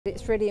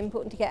It's really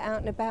important to get out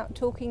and about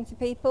talking to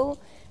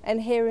people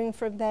and hearing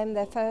from them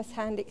their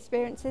first-hand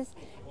experiences.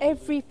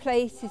 Every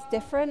place is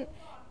different.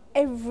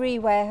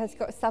 Everywhere has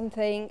got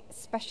something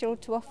special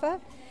to offer.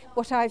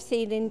 What I've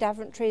seen in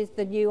Daventry is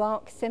the new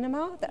Arc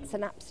Cinema. That's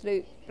an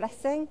absolute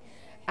blessing.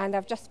 And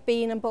I've just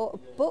been and bought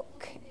a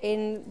book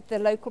in the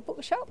local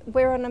bookshop.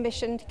 We're on a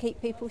mission to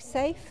keep people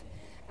safe,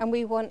 and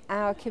we want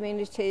our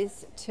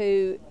communities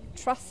to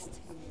trust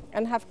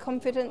and have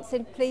confidence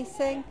in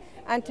policing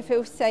and to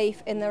feel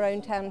safe in their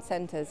own town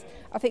centres.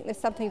 I think there's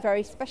something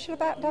very special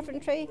about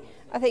Daventry.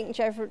 I think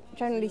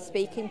generally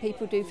speaking,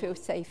 people do feel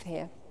safe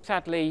here.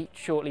 Sadly,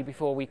 shortly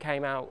before we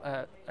came out,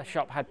 a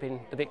shop had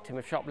been the victim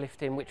of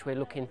shoplifting, which we're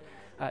looking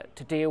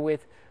to deal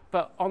with.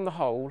 But on the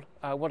whole,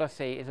 what I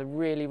see is a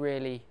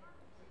really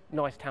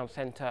nice town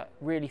centre,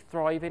 really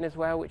thriving as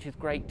well, which is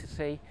great to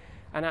see.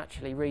 And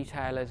actually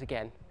retailers,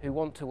 again, who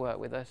want to work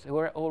with us, who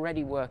are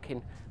already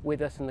working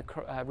with us in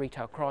the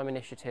Retail Crime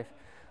Initiative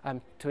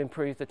to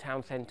improve the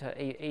town centre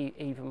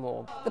even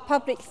more. The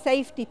public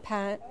safety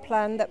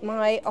plan that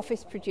my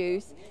office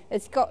produced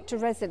has got to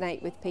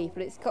resonate with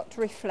people. It's got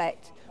to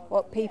reflect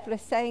what people are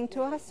saying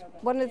to us.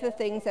 One of the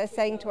things they're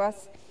saying to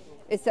us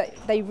is that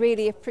they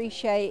really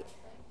appreciate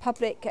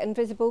public and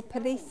visible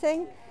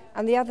policing.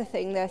 And the other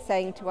thing they're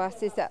saying to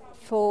us is that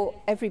for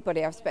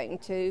everybody I've spoken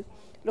to,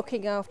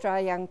 looking after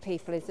our young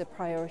people is a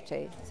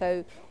priority.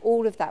 So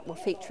all of that will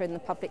feature in the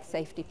public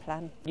safety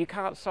plan. You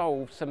can't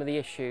solve some of the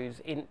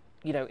issues in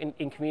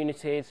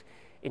communities,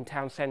 in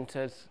town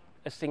centres,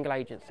 a single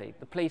agency.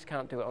 The police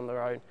can't do it on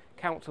their own,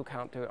 council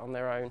can't do it on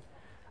their own,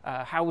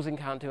 housing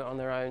can't do it on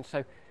their own.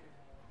 So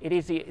it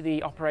is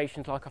the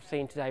operations like I've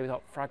seen today with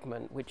Operation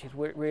Fragment, which is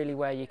really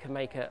where you can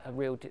make a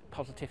real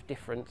positive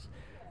difference.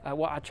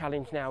 What our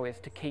challenge now is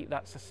to keep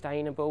that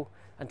sustainable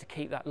and to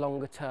keep that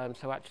longer term,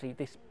 so actually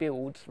this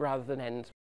builds rather than ends.